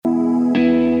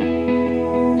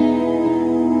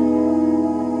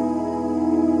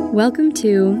Welcome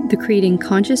to the Creating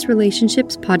Conscious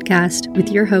Relationships podcast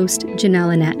with your host,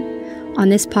 Janelle Annette. On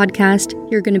this podcast,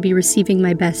 you're going to be receiving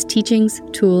my best teachings,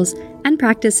 tools, and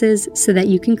practices so that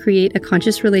you can create a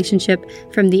conscious relationship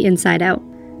from the inside out.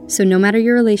 So no matter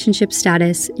your relationship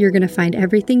status, you're going to find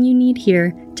everything you need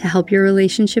here to help your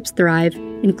relationships thrive,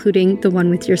 including the one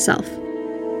with yourself.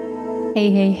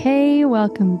 Hey,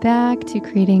 welcome back to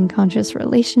Creating Conscious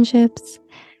Relationships.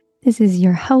 This is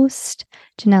your host,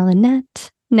 Janelle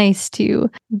Annette. Nice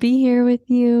to be here with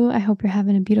you. I hope you're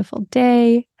having a beautiful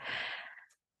day.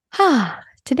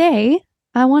 Today,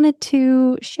 I wanted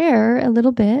to share a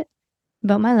little bit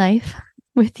about my life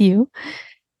with you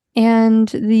and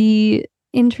the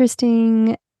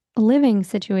interesting living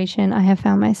situation I have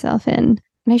found myself in.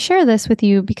 And I share this with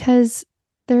you because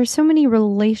there are so many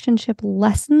relationship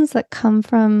lessons that come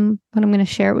from what I'm going to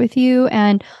share with you,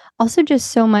 and also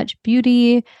just so much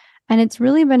beauty. And it's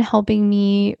really been helping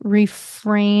me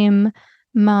reframe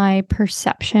my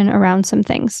perception around some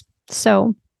things.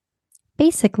 So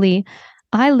basically,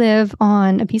 I live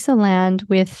on a piece of land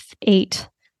with 8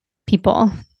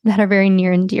 people that are very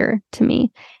near and dear to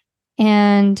me.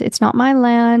 And it's not my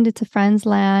land, it's a friend's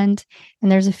land.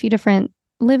 And there's a few different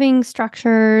living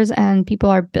structures, and people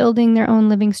are building their own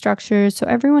living structures. So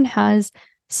everyone has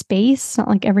space. It's not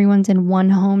like everyone's in one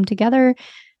home together.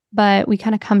 But we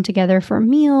kind of come together for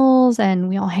meals and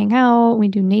we all hang out, we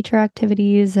do nature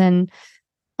activities and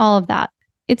all of that.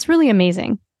 It's really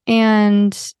amazing.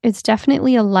 And it's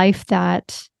definitely a life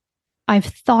that I've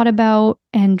thought about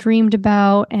and dreamed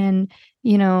about and,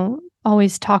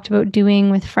 always talked about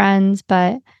doing with friends,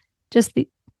 but just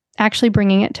actually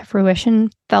bringing it to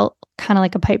fruition felt kind of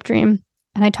like a pipe dream.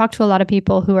 And I talked to a lot of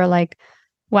people who are like,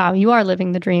 wow, you are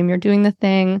living the dream. You're doing the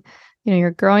thing.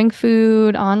 You're growing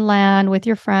food on land with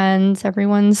your friends.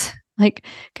 Everyone's like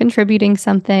contributing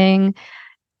something,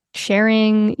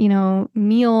 sharing,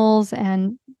 meals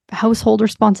and household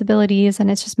responsibilities. And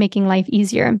it's just making life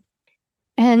easier.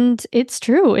 And it's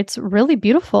true. It's really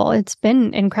beautiful. It's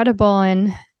been incredible.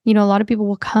 And, a lot of people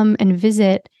will come and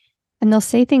visit and they'll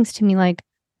say things to me like,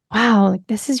 wow, like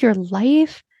this is your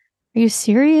life? Are you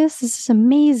serious? This is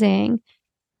amazing.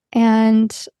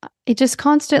 And it just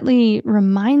constantly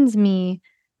reminds me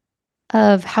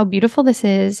of how beautiful this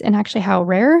is and actually how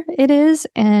rare it is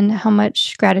and how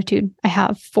much gratitude I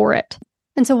have for it.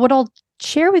 And so what I'll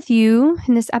share with you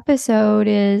in this episode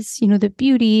is, the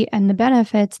beauty and the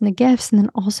benefits and the gifts, and then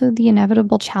also the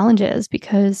inevitable challenges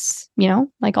because,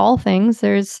 like all things,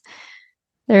 there's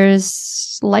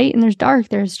light and there's dark,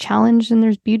 there's challenge and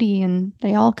there's beauty, and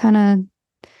they all kind of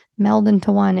meld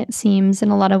into one, it seems,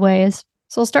 in a lot of ways.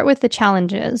 So I'll start with the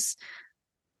challenges.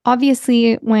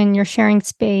 Obviously, when you're sharing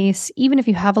space, even if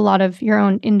you have a lot of your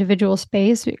own individual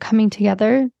space, coming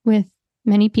together with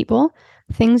many people,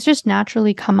 things just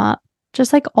naturally come up,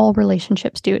 just like all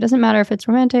relationships do. It doesn't matter if it's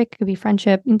romantic, it could be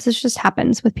friendship. This just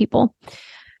happens with people.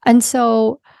 And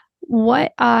so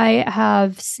what I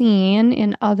have seen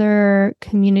in other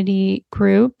community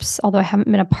groups, although I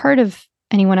haven't been a part of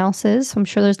anyone else's, so I'm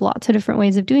sure there's lots of different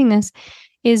ways of doing this,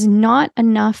 is not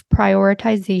enough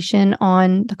prioritization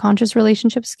on the conscious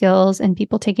relationship skills and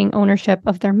people taking ownership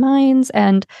of their minds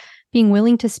and being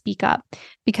willing to speak up.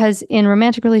 Because in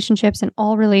romantic relationships and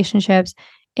all relationships,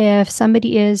 if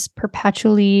somebody is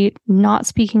perpetually not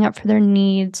speaking up for their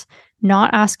needs,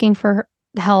 not asking for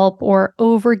help, or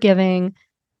over giving,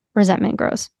 resentment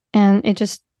grows and it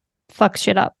just fucks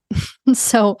shit up.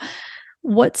 So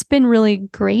what's been really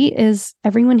great is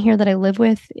everyone here that I live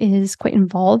with is quite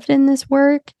involved in this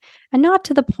work, and not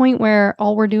to the point where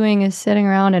all we're doing is sitting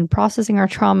around and processing our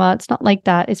trauma. It's not like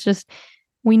that. It's just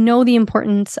we know the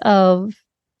importance of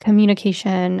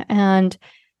communication and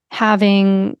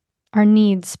having our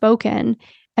needs spoken,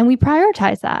 and we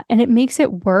prioritize that, and it makes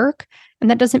it work.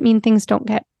 And that doesn't mean things don't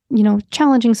get,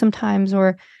 challenging sometimes,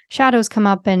 or shadows come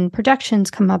up and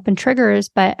projections come up and triggers,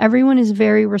 but everyone is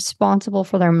very responsible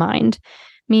for their mind,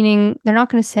 meaning they're not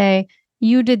going to say,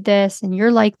 you did this and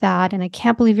you're like that, and I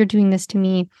can't believe you're doing this to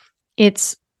me.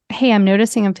 It's, hey, I'm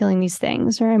noticing I'm feeling these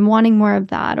things, or I'm wanting more of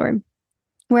that, or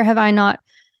where have I not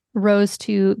rose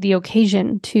to the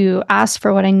occasion to ask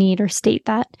for what I need or state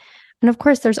that? And of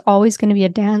course, there's always going to be a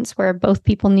dance where both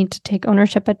people need to take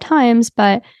ownership at times,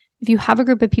 but if you have a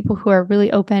group of people who are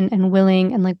really open and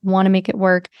willing and like want to make it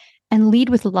work and lead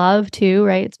with love too,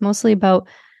 right? It's mostly about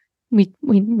we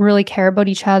really care about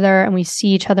each other and we see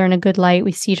each other in a good light.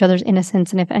 We see each other's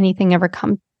innocence. And if anything ever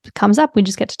comes up, we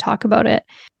just get to talk about it.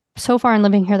 So far in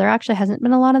living here, there actually hasn't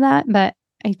been a lot of that, but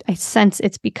I sense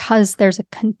it's because there's a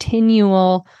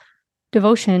continual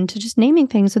devotion to just naming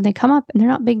things when they come up, and they're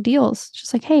not big deals. It's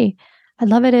just like, hey, I'd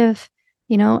love it if,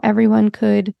 everyone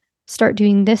could start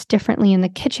doing this differently in the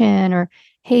kitchen, or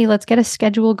hey, let's get a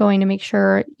schedule going to make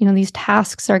sure, these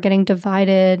tasks are getting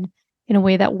divided in a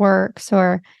way that works,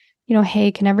 or,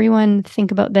 hey, can everyone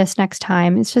think about this next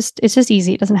time? It's just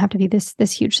easy. It doesn't have to be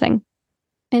this huge thing.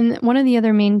 And one of the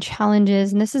other main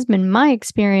challenges, and this has been my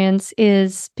experience,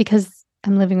 is because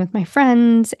I'm living with my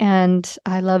friends and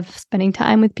I love spending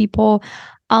time with people,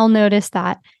 I'll notice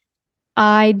that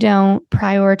I don't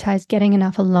prioritize getting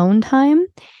enough alone time.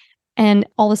 And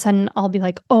all of a sudden, I'll be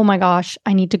like, oh my gosh,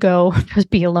 I need to go just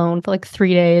be alone for like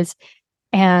 3 days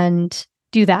and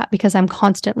do that because I'm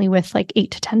constantly with like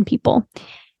 8 to 10 people.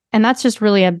 And that's just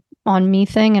really a on me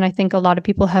thing. And I think a lot of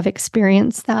people have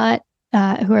experienced that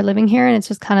who are living here. And it's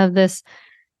just kind of this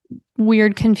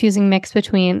weird, confusing mix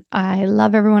between I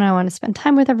love everyone, I want to spend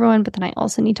time with everyone, but then I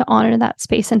also need to honor that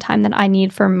space and time that I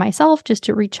need for myself just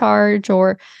to recharge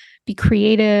or be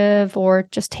creative or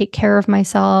just take care of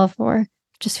myself or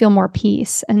just feel more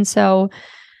peace. And so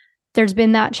there's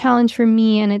been that challenge for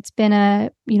me, and it's been a,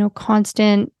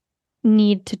 constant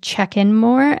need to check in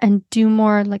more and do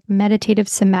more like meditative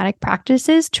somatic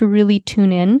practices to really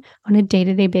tune in on a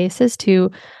day-to-day basis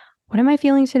to what am I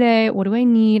feeling today? What do I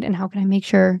need? And how can I make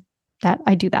sure that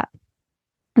I do that?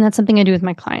 And that's something I do with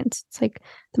my clients. It's like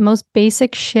the most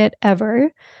basic shit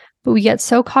ever, but we get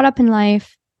so caught up in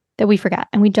life that we forget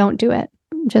and we don't do it.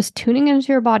 Just tuning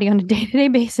into your body on a day-to-day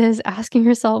basis, asking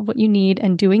yourself what you need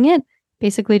and doing it,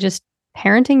 basically just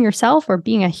parenting yourself or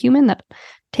being a human that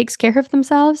takes care of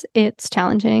themselves. It's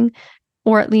challenging,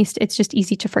 or at least it's just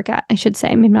easy to forget, I should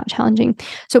say, maybe not challenging.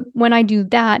 So when I do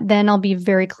that, then I'll be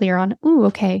very clear on,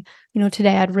 okay,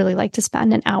 today I'd really like to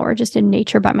spend an hour just in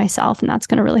nature by myself, and that's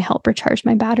going to really help recharge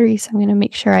my batteries. So I'm going to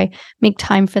make sure I make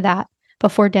time for that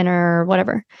before dinner or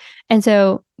whatever. And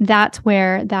so that's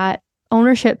where that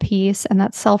ownership piece and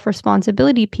that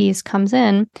self-responsibility piece comes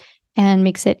in and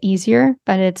makes it easier,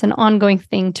 but it's an ongoing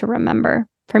thing to remember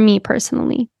for me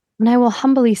personally. And I will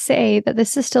humbly say that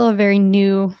this is still a very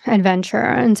new adventure.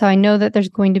 And so I know that there's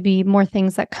going to be more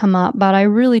things that come up, but I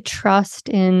really trust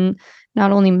in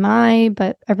not only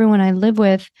but everyone I live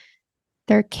with,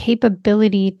 their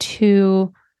capability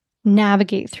to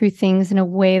navigate through things in a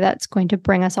way that's going to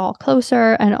bring us all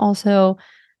closer and also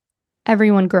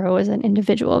everyone grow as an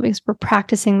individual, because we're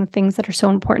practicing the things that are so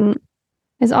important.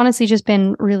 It's honestly just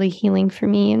been really healing for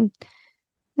me. And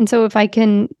so if I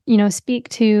can, speak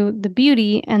to the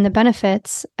beauty and the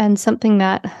benefits, and something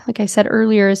that, like I said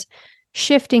earlier, is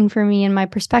shifting for me in my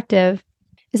perspective,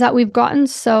 is that we've gotten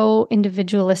so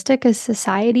individualistic as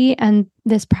society, and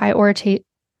this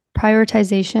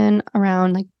prioritization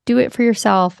around like do it for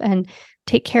yourself and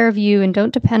take care of you and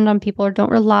don't depend on people or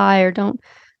don't rely or don't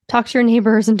talk to your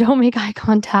neighbors and don't make eye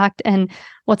contact. And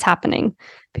what's happening?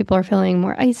 People are feeling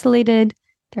more isolated.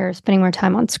 They're spending more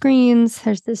time on screens.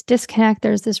 There's this disconnect.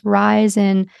 There's this rise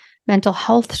in mental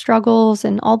health struggles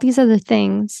and all these other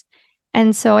things.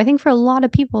 And so I think for a lot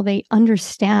of people, they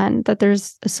understand that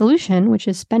there's a solution, which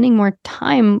is spending more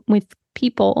time with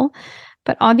people.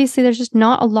 But obviously, there's just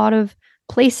not a lot of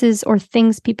places or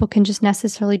things people can just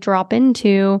necessarily drop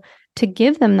into to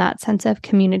give them that sense of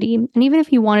community. And even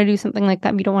if you want to do something like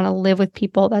that, you don't want to live with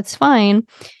people, that's fine.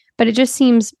 But it just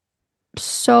seems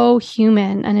so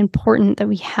human and important that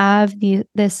we have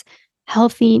this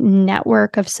healthy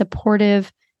network of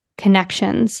supportive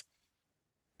connections,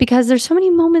 because there's so many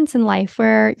moments in life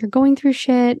where you're going through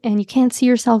shit and you can't see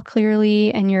yourself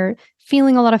clearly and you're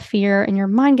feeling a lot of fear and your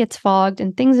mind gets fogged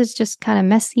and things is just kind of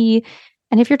messy.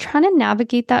 And if you're trying to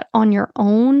navigate that on your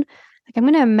own, like I'm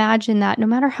going to imagine that no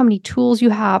matter how many tools you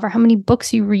have or how many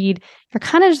books you read, you're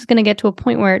kind of just going to get to a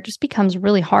point where it just becomes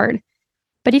really hard.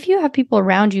 But if you have people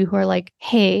around you who are like,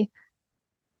 hey,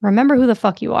 remember who the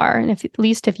fuck you are. And at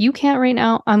least if you can't right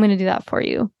now, I'm going to do that for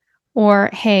you. Or,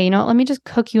 hey, let me just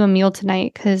cook you a meal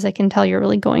tonight because I can tell you're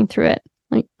really going through it.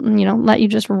 Like, let you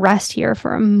just rest here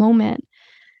for a moment.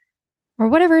 Or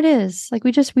whatever it is. Like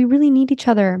we really need each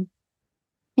other.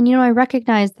 And, I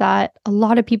recognize that a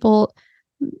lot of people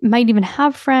might even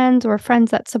have friends or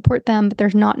friends that support them, but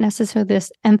there's not necessarily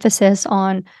this emphasis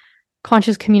on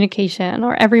conscious communication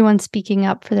or everyone speaking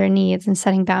up for their needs and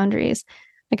setting boundaries.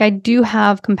 Like I do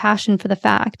have compassion for the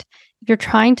fact if you're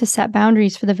trying to set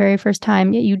boundaries for the very first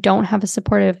time, yet you don't have a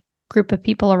supportive group of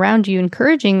people around you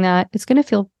encouraging that, it's going to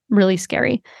feel really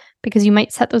scary because you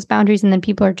might set those boundaries and then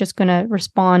people are just going to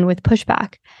respond with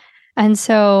pushback. And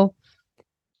so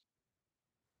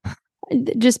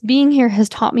just being here has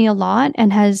taught me a lot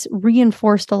and has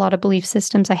reinforced a lot of belief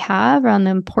systems I have around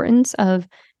the importance of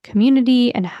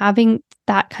community and having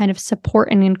that kind of support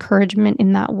and encouragement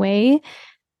in that way.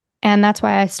 And that's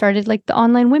why I started like the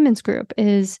online women's group,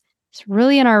 is It's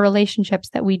really in our relationships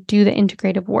that we do the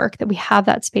integrative work, that we have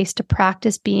that space to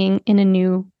practice being in a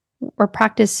new or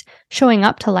practice showing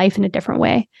up to life in a different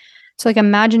way. So like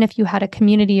imagine if you had a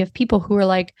community of people who are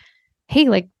like, hey,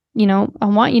 like, I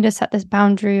want you to set this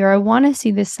boundary, or I want to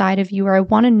see this side of you, or I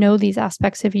want to know these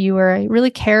aspects of you, or I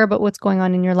really care about what's going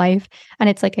on in your life. And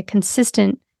it's like a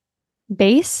consistent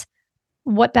base,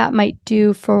 what that might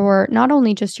do for not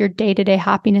only just your day-to-day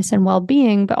happiness and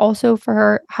well-being, but also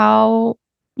for how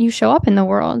you show up in the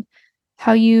world,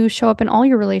 how you show up in all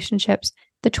your relationships,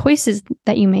 the choices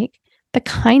that you make, the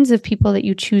kinds of people that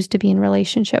you choose to be in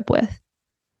relationship with.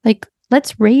 Like,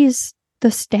 let's raise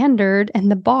the standard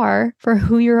and the bar for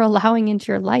who you're allowing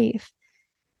into your life,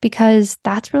 because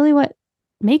that's really what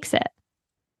makes it.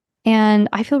 And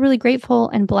I feel really grateful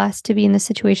and blessed to be in the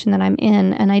situation that I'm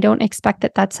in. And I don't expect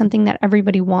that that's something that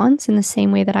everybody wants in the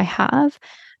same way that I have.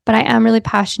 But I am really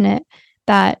passionate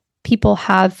that people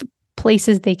have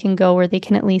places they can go where they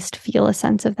can at least feel a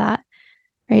sense of that,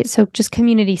 right? So just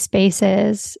community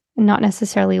spaces, not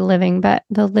necessarily living, but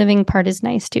the living part is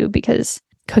nice too, because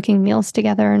cooking meals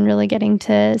together and really getting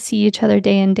to see each other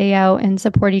day in, day out and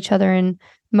support each other in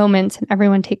moments, and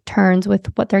everyone take turns with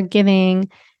what they're giving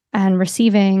and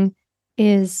receiving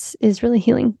is really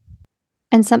healing.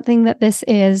 And something that this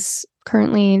is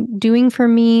currently doing for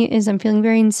me is I'm feeling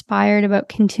very inspired about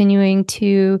continuing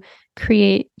to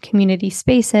create community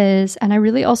spaces. And I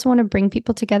really also want to bring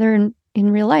people together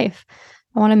in real life.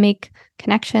 I want to make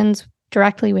connections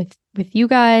directly with you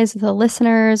guys, the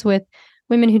listeners, with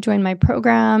women who join my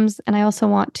programs. And I also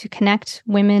want to connect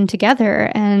women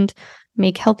together and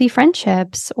make healthy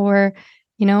friendships, or,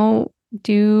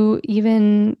 do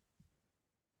even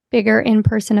bigger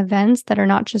in-person events that are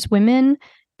not just women,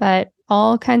 but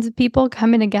all kinds of people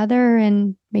coming together,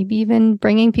 and maybe even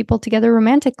bringing people together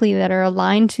romantically that are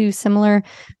aligned to similar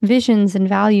visions and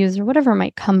values, or whatever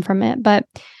might come from it. But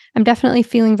I'm definitely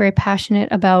feeling very passionate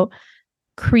about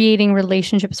creating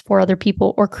relationships for other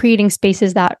people, or creating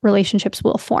spaces that relationships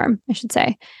will form, I should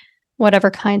say, whatever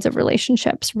kinds of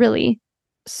relationships, really.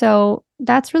 So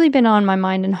that's really been on my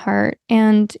mind and heart.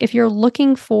 And if you're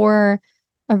looking for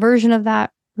a version of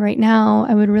that right now,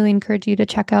 I would really encourage you to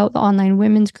check out the online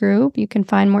women's group. You can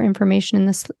find more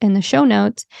information in the show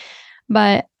notes.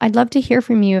 But I'd love to hear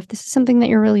from you if this is something that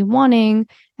you're really wanting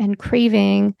and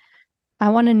craving. I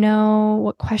want to know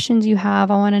what questions you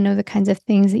have. I want to know the kinds of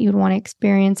things that you would want to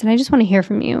experience. And I just want to hear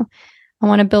from you. I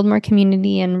want to build more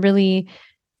community and really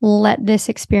let this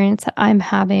experience that I'm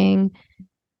having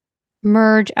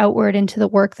merge outward into the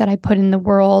work that I put in the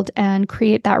world and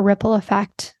create that ripple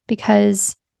effect,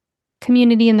 because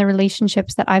community and the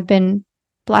relationships that I've been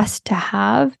blessed to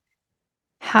have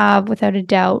without a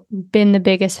doubt been the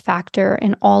biggest factor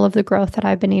in all of the growth that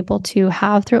I've been able to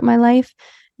have throughout my life,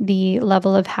 the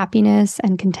level of happiness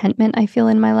and contentment I feel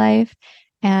in my life,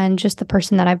 and just the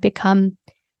person that I've become.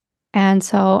 And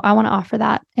so I want to offer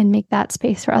that and make that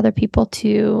space for other people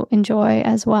to enjoy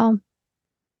as well.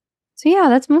 So yeah,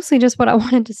 that's mostly just what I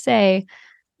wanted to say.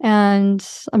 And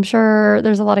I'm sure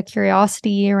there's a lot of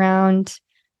curiosity around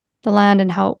the land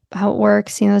and how it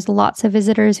works. There's lots of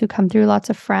visitors who come through,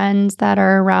 lots of friends that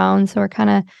are around. So we're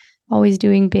kind of always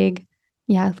doing big,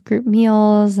 group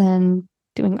meals and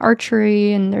doing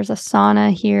archery. And there's a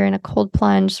sauna here and a cold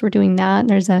plunge. So we're doing that. And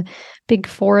there's a big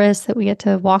forest that we get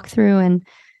to walk through. And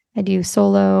I do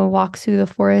solo walks through the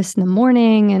forest in the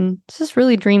morning. And it's just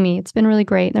really dreamy. It's been really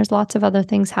great. There's lots of other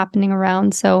things happening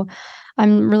around. So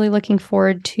I'm really looking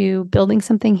forward to building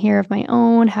something here of my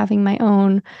own, having my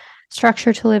own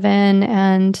structure to live in,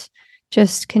 and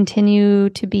just continue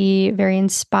to be very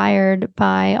inspired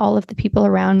by all of the people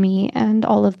around me and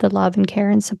all of the love and care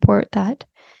and support that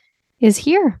is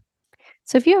here.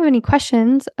 So if you have any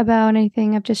questions about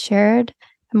anything I've just shared,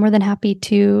 I'm more than happy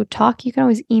to talk. You can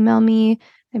always email me.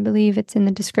 I believe it's in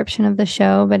the description of the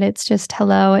show, but it's just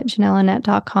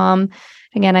hello@janellannette.com.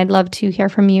 Again, I'd love to hear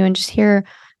from you and just hear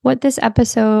what this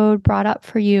episode brought up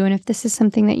for you. And if this is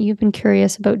something that you've been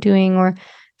curious about doing, or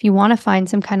if you want to find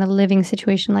some kind of living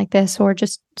situation like this, or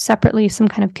just separately some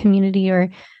kind of community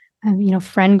or,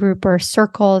 friend group or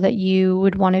circle that you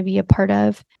would want to be a part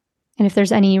of. And if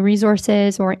there's any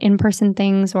resources or in-person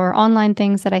things or online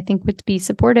things that I think would be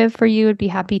supportive for you, I'd be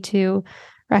happy to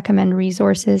recommend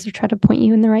resources or try to point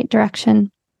you in the right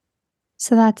direction.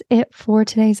 So that's it for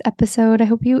today's episode. I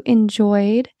hope you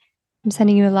enjoyed. I'm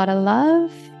sending you a lot of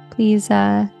love. Please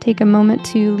take a moment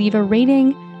to leave a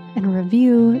rating and a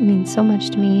review. It means so much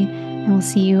to me. And we'll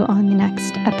see you on the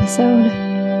next episode.